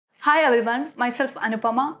Hi everyone, myself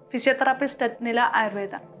Anupama, physiotherapist at Nila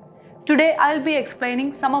Ayurveda. Today I will be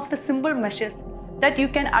explaining some of the simple measures that you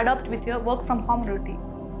can adopt with your work from home routine.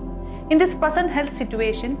 In this present health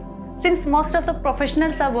situation, since most of the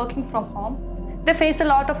professionals are working from home, they face a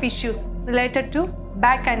lot of issues related to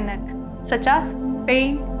back and neck, such as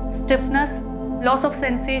pain, stiffness, loss of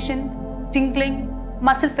sensation, tingling,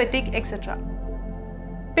 muscle fatigue, etc.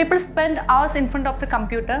 People spend hours in front of the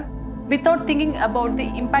computer without thinking about the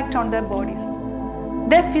impact on their bodies.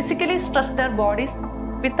 They physically stress their bodies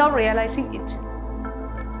without realizing it.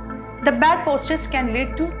 The bad postures can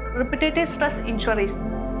lead to repetitive stress injuries,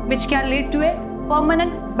 which can lead to a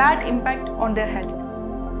permanent bad impact on their health.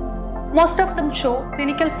 Most of them show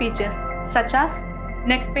clinical features such as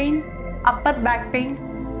neck pain, upper back pain,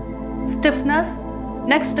 stiffness,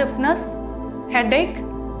 neck stiffness, headache,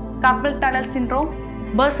 carpal tunnel syndrome,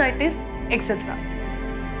 bursitis, etc.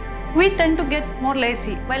 We tend to get more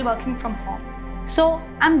lazy while working from home. So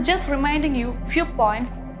I'm just reminding you few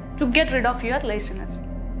points to get rid of your laziness.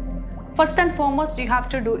 First and foremost you have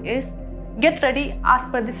to do is get ready as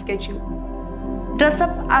per the schedule. Dress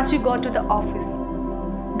up as you go to the office.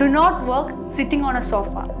 Do not work sitting on a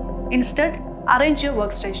sofa. Instead, arrange your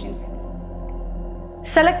workstations.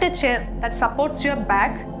 Select a chair that supports your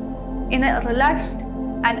back in a relaxed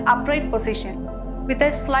and upright position with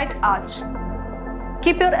a slight arch.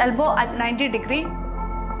 Keep your elbow at 90 degrees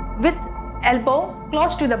with elbow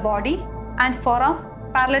close to the body and forearm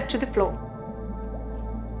parallel to the floor.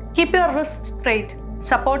 Keep your wrist straight,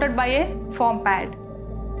 supported by a foam pad.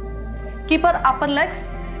 Keep your upper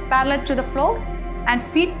legs parallel to the floor and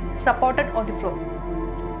feet supported on the floor.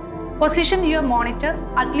 Position your monitor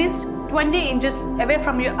at least 20 inches away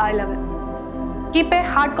from your eye level. Keep a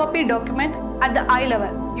hard copy document at the eye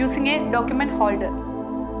level using a document holder.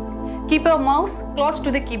 Keep your mouse close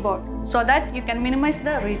to the keyboard so that you can minimize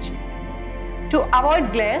the reach. To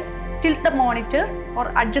avoid glare, tilt the monitor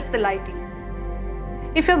or adjust the lighting.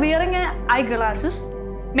 If you're wearing eyeglasses,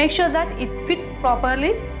 make sure that it fits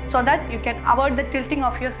properly so that you can avoid the tilting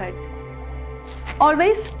of your head.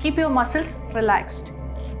 Always keep your muscles relaxed.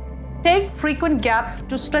 Take frequent gaps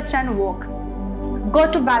to stretch and walk.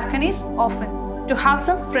 Go to balconies often to have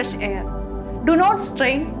some fresh air. Do not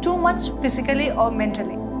strain too much physically or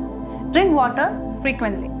mentally. Drink water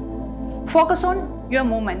frequently. Focus on your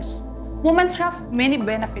movements. Movements have many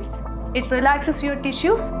benefits. It relaxes your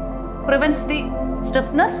tissues, prevents the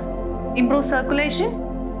stiffness, improves circulation,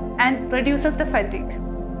 and reduces the fatigue.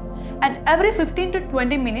 And every 15 to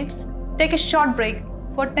 20 minutes, take a short break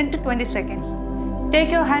for 10 to 20 seconds. Take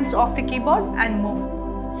your hands off the keyboard and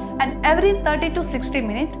move. And every 30 to 60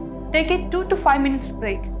 minutes, take a 2 to 5 minutes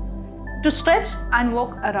break to stretch and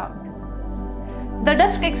walk around. The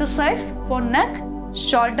desk exercise for neck,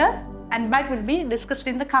 shoulder, and back will be discussed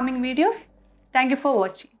in the coming videos. Thank you for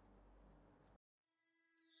watching.